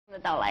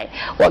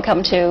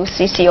Welcome to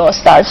CC All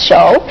Stars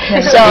show.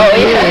 So,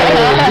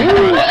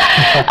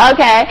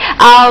 okay,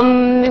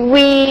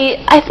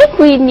 I think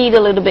we need a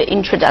little bit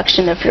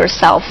introduction of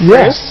yourself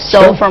first.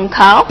 So sure. From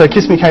Kyle. So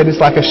Kiss Me Kate is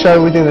like a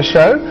show within a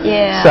show.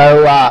 Yeah.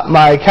 So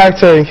my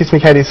character in Kiss Me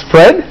Kate is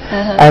Fred,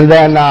 and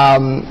then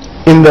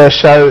in the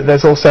show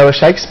there's also a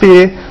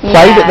Shakespeare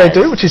play that they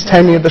do, which is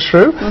Taming of the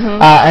Shrew,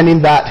 and in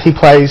that he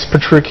plays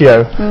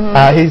Petruchio.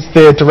 He's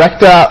the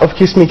director of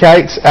Kiss Me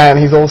Kate, and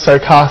he's also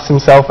cast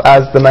himself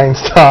as the main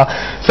star,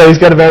 so he's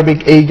got a very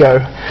big ego.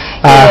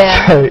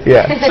 And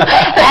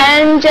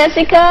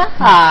Jessica?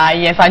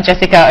 Yes, I'm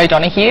Jessica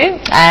O'Donoghue,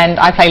 and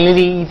I play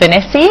Lily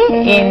Vanessa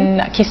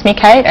in Kiss Me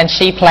Kate, and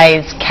she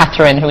plays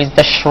Catherine, who is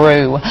the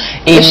shrew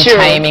in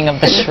Taming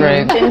of the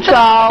Shrew.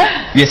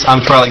 Yes,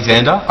 I'm Troy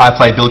Alexander. I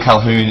play Bill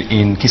Calhoun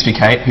in Kiss Me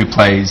Kate, who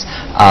plays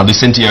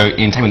Lucentio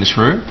in Taming the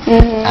Shrew,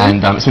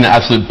 and it's been an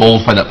absolute ball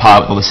to play that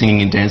part with all the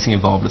singing and dancing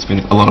involved. It's been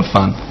a lot of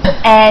fun.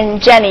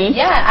 And Jenny?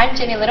 Yeah, I'm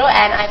Jenny Little,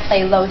 and I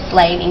play Lois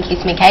Lane in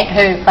Kiss Me Kate,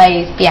 who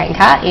plays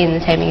Bianca in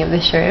Taming of the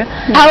Shrew.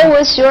 How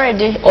was your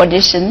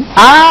audition?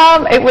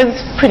 It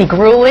was pretty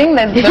grueling.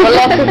 There were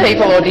lots of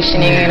people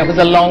auditioning, and it was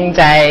a long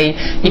day.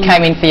 You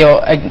came in for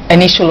your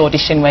initial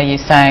audition where we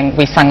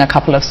sang a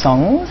couple of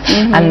songs,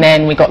 and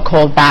then we got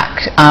called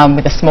back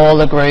with a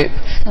smaller group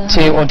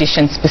to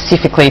audition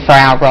specifically for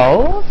our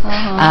roles,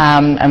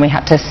 and we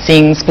had to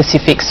sing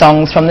specific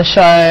songs from the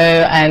show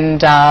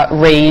and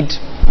read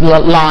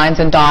lines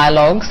and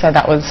dialogue, so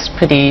that was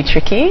pretty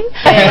tricky.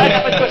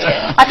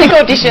 I think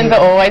auditions are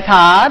always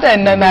hard,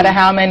 and no matter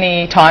how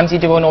many times you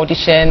do an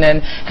audition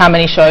and how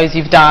many shows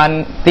you've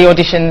done, the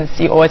auditions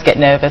you always get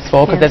nervous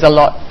for because there's a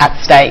lot at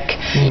stake.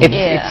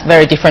 It's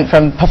very different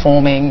from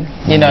performing,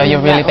 you know,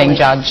 you're really being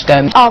judged.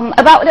 And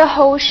about the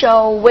whole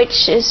show,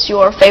 which is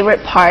your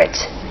favorite part?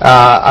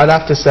 I'd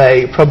have to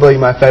say probably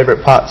my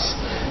favourite parts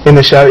in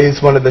the show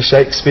is one of the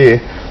Shakespeare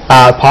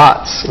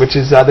parts, which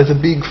is there's a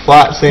big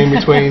fight scene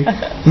between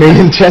me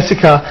and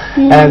Jessica,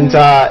 and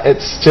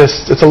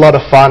it's a lot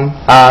of fun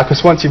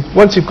because once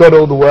you've got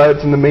all the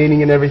words and the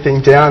meaning and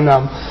everything down,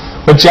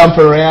 we jump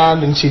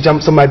around and she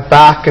jumps on my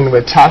back and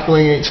we're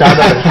tackling each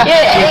other.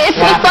 It's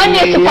the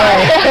funniest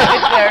part.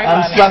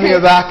 I'm slapping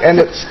her back, and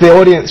it's the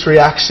audience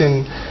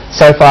reaction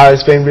so far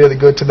has been really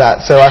good to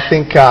that, so I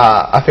think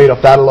I feed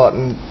off that a lot,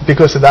 and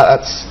because of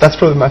that, that's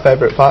probably my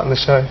favourite part in the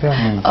show.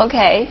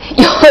 Okay,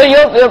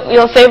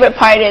 your favourite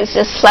part is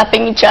just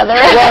slapping each other.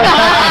 I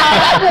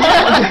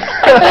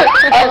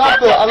love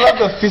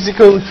the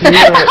physical humour.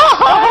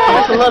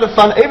 It's a lot of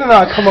fun, even though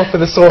I come off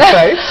with a sore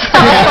face.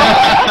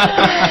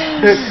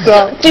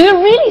 Do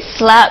you really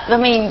slap? I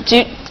mean,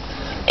 it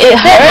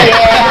hurts.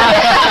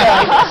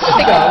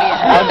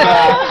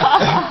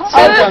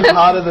 Sometimes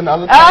harder than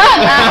other times.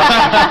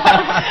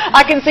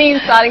 I can see him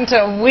starting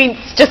to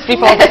wince just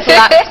before the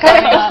slap's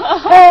coming up.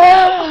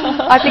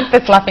 I think the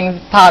slapping is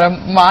part of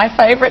my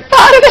favourite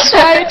part of the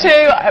show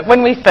too.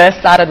 When we first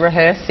started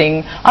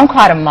rehearsing, I'm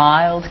quite a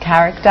mild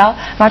character,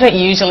 and I don't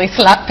usually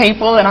slap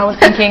people, and I was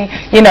thinking,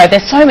 you know,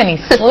 there's so many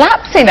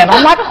slaps in it.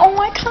 I'm like, oh,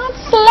 I can't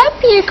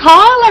slap you,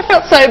 Kyle. I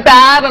felt so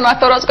bad, and I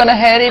thought I was going to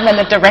hurt him, and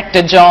the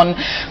director, John,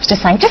 was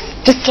just saying,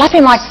 just slap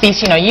him like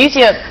this, you know,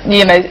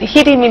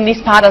 hit him in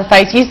this part of the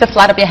face, use the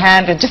flat of your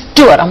hand and just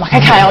do it. I'm like,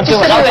 okay, I'll do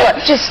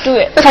it. Just do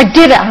it. So I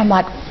did it, and I'm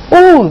like,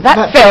 ooh,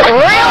 that felt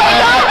really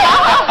good.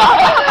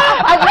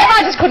 And then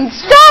I just couldn't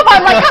stop.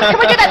 I'm like, can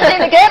we do that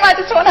scene again? I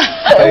just want to.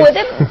 Would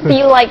it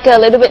be like a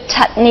little bit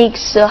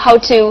techniques how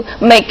to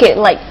make it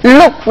like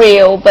look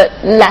real but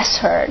less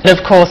hurt?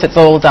 Of course, it's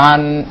all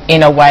done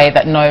in a way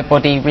that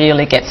nobody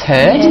really gets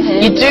hurt.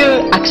 You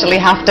do actually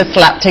have to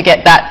slap to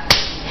get that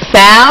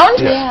sound,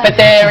 but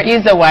there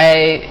is a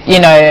way, you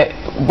know,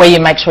 where you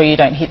make sure you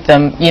don't hit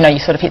them, you know, you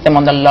sort of hit them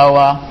on the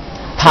lower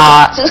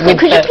part. So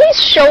could you please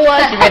show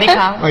us? You ready,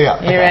 Carl? Oh yeah.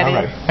 You ready? I'm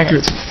ready. Okay.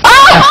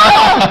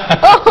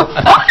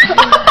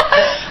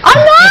 I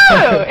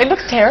know! It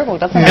looks terrible,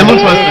 doesn't it? It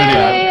looks like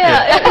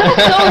It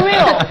looks so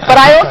real. But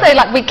I also,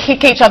 like, we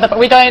kick each other, but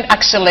we don't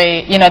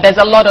actually, you know, there's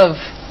a lot of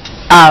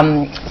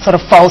sort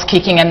of false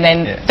kicking, and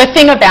then the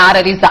thing about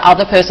it is the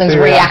other person's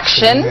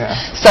reaction.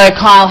 So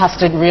Kyle has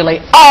to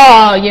really,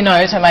 you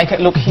know, to make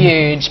it look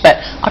huge, but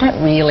I don't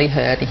really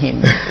hurt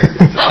him.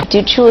 Do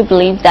you truly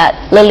believe that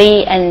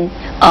Lily and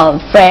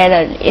Fred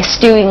are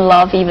still in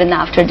love even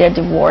after their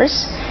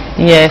divorce?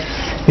 Yes.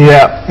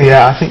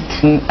 Yeah, I think.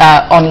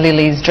 On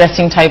Lily's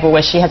dressing table,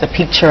 where she has a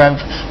picture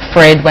of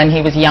Fred when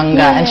he was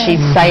younger, and she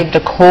saved a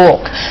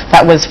cork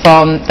that was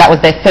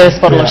their first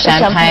bottle of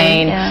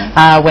champagne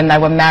when they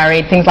were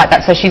married, things like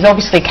that. So she's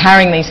obviously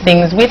carrying these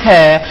things with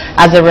her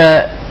as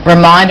a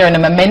reminder and a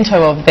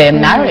memento of their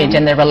marriage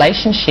and their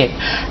relationship.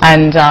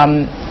 And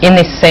in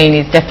this scene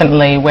is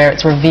definitely where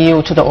it's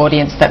revealed to the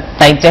audience that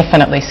they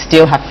definitely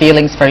still have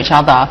feelings for each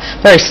other,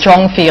 very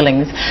strong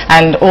feelings,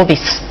 and all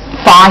this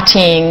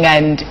fighting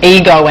and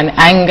ego and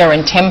anger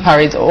and temper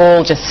is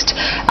all just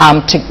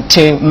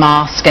to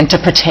mask and to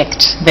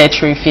protect their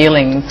true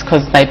feelings,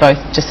 because they both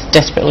just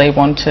desperately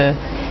want to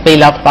be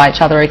loved by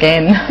each other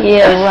again.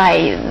 Yeah,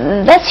 right.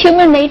 That's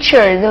human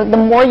nature. The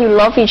more you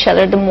love each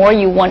other, the more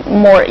you want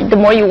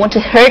to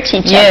hurt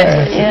each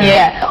other.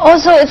 Yeah.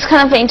 Also, it's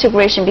kind of an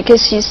integration,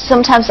 because you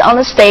sometimes on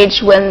the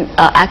stage when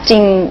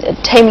acting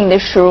Taming the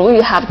Shrew,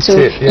 you have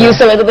to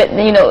use a little bit,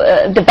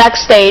 the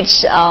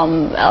backstage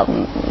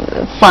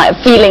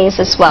feelings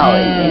as well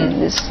in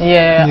this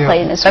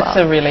playing as well. That's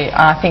a really,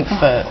 I think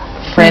for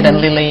Fred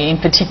and Lily in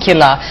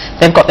particular,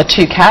 they've got the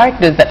two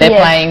characters that they're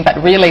playing,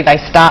 but really they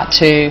start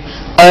to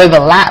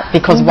overlap,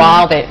 because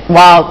while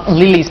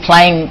Lily's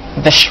playing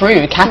the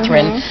shrew,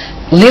 Catherine,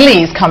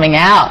 Lily's coming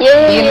out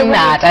in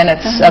that, and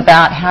it's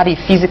about how do you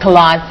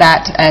physicalise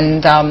that,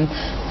 and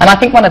I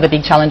think one of the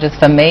big challenges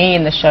for me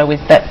in the show is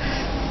that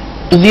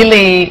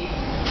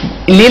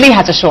Lily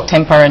has a short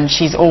temper, and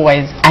she's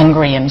always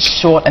angry and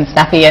short and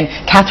snappy, and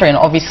Catherine,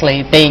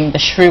 obviously being the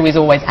shrew, is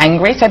always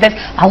angry, so there's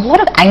a lot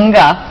of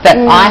anger that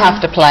I have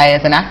to play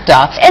as an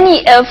actor.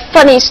 Any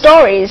funny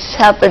stories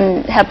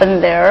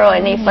happen there, or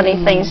any funny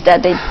things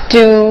that they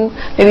do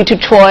maybe to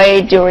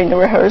Troy during the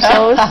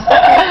rehearsals?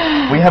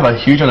 We have a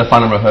huge amount of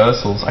fun in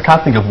rehearsals. I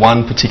can't think of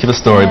one particular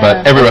story,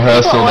 but every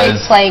rehearsal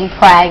there's playing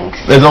pranks.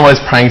 There's always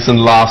pranks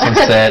and laughs on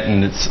set,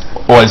 and it's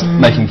always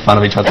making fun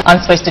of each other. I'm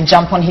supposed to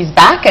jump on his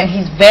back, and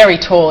he's very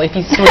tall. If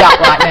he stood up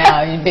right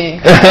now, you'd be...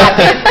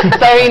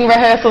 So in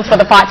rehearsals for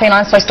the fight scene,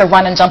 I'm supposed to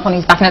run and jump on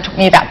his back, and it took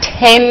me about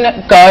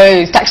 10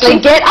 goes to actually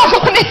get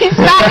up on his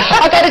back.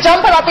 I'll go to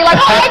jump, and I'll be like,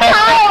 oh,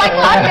 I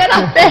can't get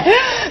up there.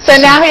 So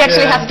now he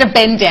actually has to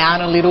bend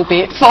down a little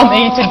bit for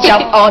me to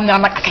jump on, and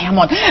I'm like, okay, I'm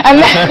on. And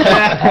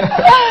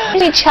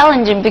really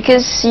challenging,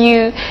 because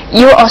you're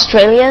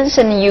Australians,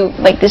 and you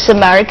like this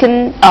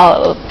American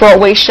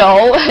Broadway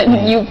show,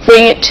 and you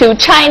bring it to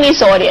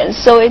Chinese audience,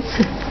 so it's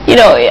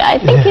I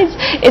think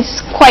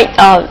it's quite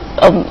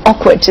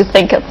awkward to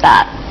think of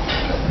that.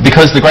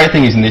 Because the great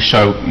thing is in this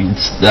show,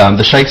 it's,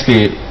 the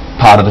Shakespeare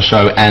part of the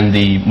show and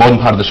the modern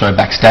part of the show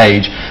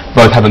backstage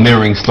both have a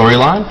mirroring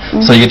storyline,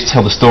 so you get to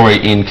tell the story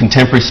in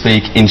contemporary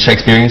speak, in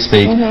Shakespearean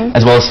speak,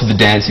 as well as through the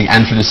dancing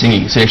and through the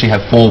singing. So you actually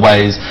have 4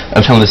 ways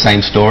of telling the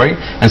same story,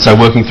 and so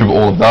working through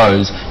all of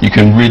those, you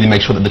can really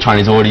make sure that the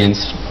Chinese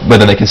audience,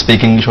 whether they can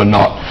speak English or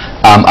not,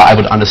 are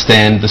able to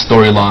understand the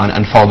storyline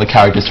and follow the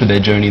characters through their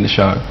journey in the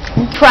show.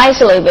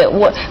 Price a little bit.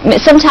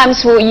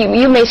 Sometimes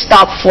you may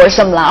stop for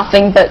some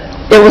laughing, but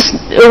it was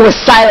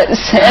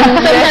silence,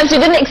 and sometimes you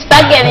didn't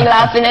expect any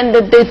laughing, and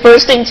they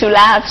bursting to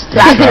laughter.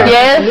 That's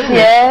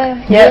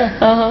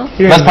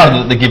part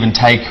of the give and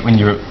take when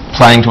you're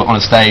playing on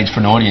a stage for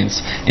an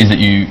audience, is that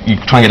you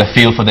try and get a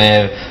feel for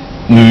their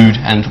mood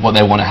and what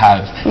they want to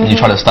have, and you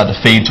try to start to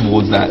feed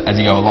towards that as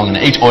you go along, and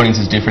each audience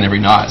is different every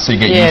night, so you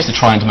get used to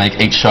trying to make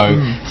each show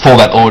for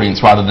that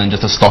audience rather than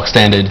just a stock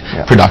standard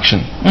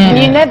production.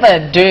 You never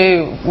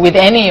do with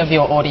any of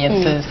your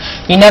audiences.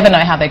 You never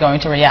know how they're going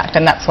to react,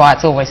 and that's why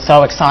it's always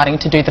so exciting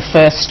to do the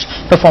first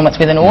performance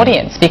with an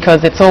audience,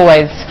 because it's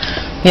always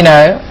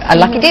a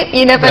lucky dip,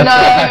 you never know,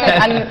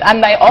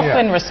 and they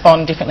often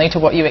respond differently to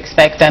what you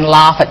expect and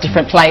laugh at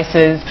different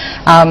places,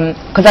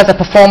 because as a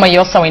performer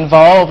you're so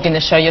involved in the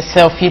show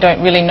yourself, you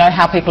don't really know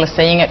how people are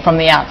seeing it from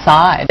the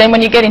outside. Then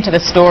when you get into the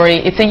story,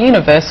 it's a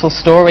universal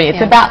story.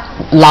 It's about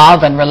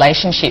love and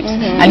relationships,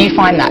 and you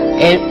find that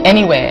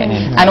anywhere,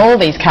 and all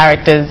these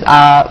characters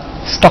are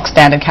stock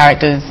standard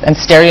characters and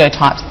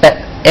stereotypes that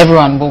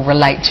everyone will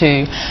relate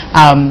to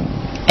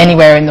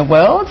anywhere in the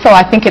world. So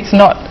I think it's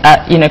not,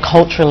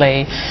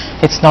 culturally,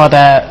 it's not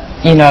a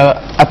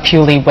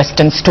purely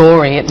Western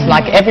story. It's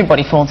like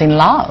everybody falls in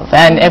love,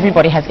 and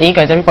everybody has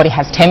egos, everybody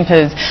has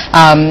tempers,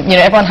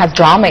 everyone has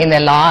drama in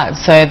their lives,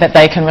 so that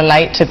they can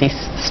relate to this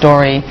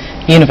story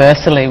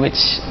universally,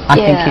 which I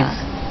think is...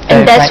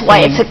 And that's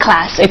why it's a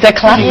classic. It's a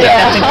classic.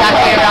 That's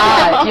exactly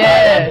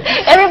right.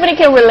 Everybody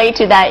can relate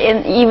to that,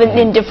 even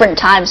in different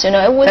times.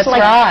 It was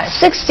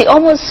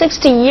almost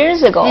 60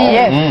 years ago.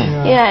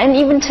 And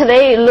even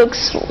today it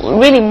looks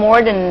really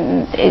more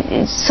than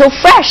it's so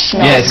fresh.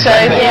 And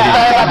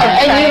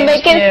you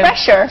make it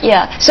fresher.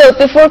 So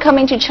before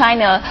coming to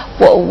China,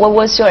 what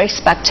was your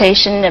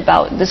expectation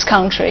about this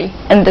country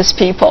and these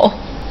people?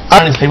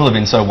 Chinese people have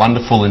been so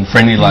wonderful and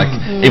friendly, like,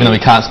 even though we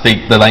can't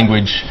speak the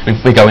language,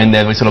 we go in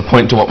there, we sort of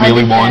point to what we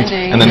really want,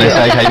 and then they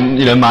say, okay,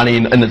 money,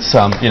 and it's,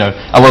 a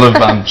lot of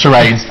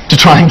charades to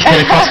try and get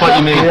across what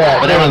you mean.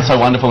 But everyone's so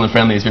wonderful and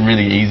friendly, it's been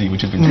really easy,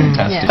 which has been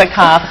fantastic. The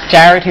cast,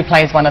 Jared, who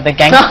plays one of the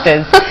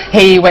gangsters,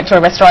 he went to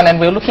a restaurant and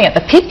we were looking at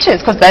the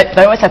pictures, because they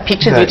always have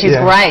pictures, which is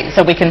great,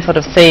 so we can sort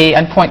of see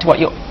and point to what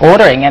you're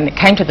ordering, and it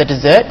came to the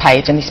dessert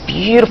page, and this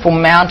beautiful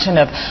mountain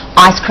of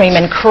ice cream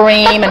and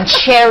cream and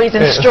cherries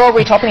and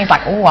strawberry topping. He's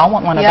like, oh, I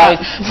want one of those.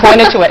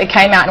 Pointed to it, it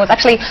came out, and it was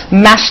actually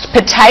mashed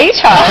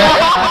potato.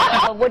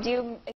 What do you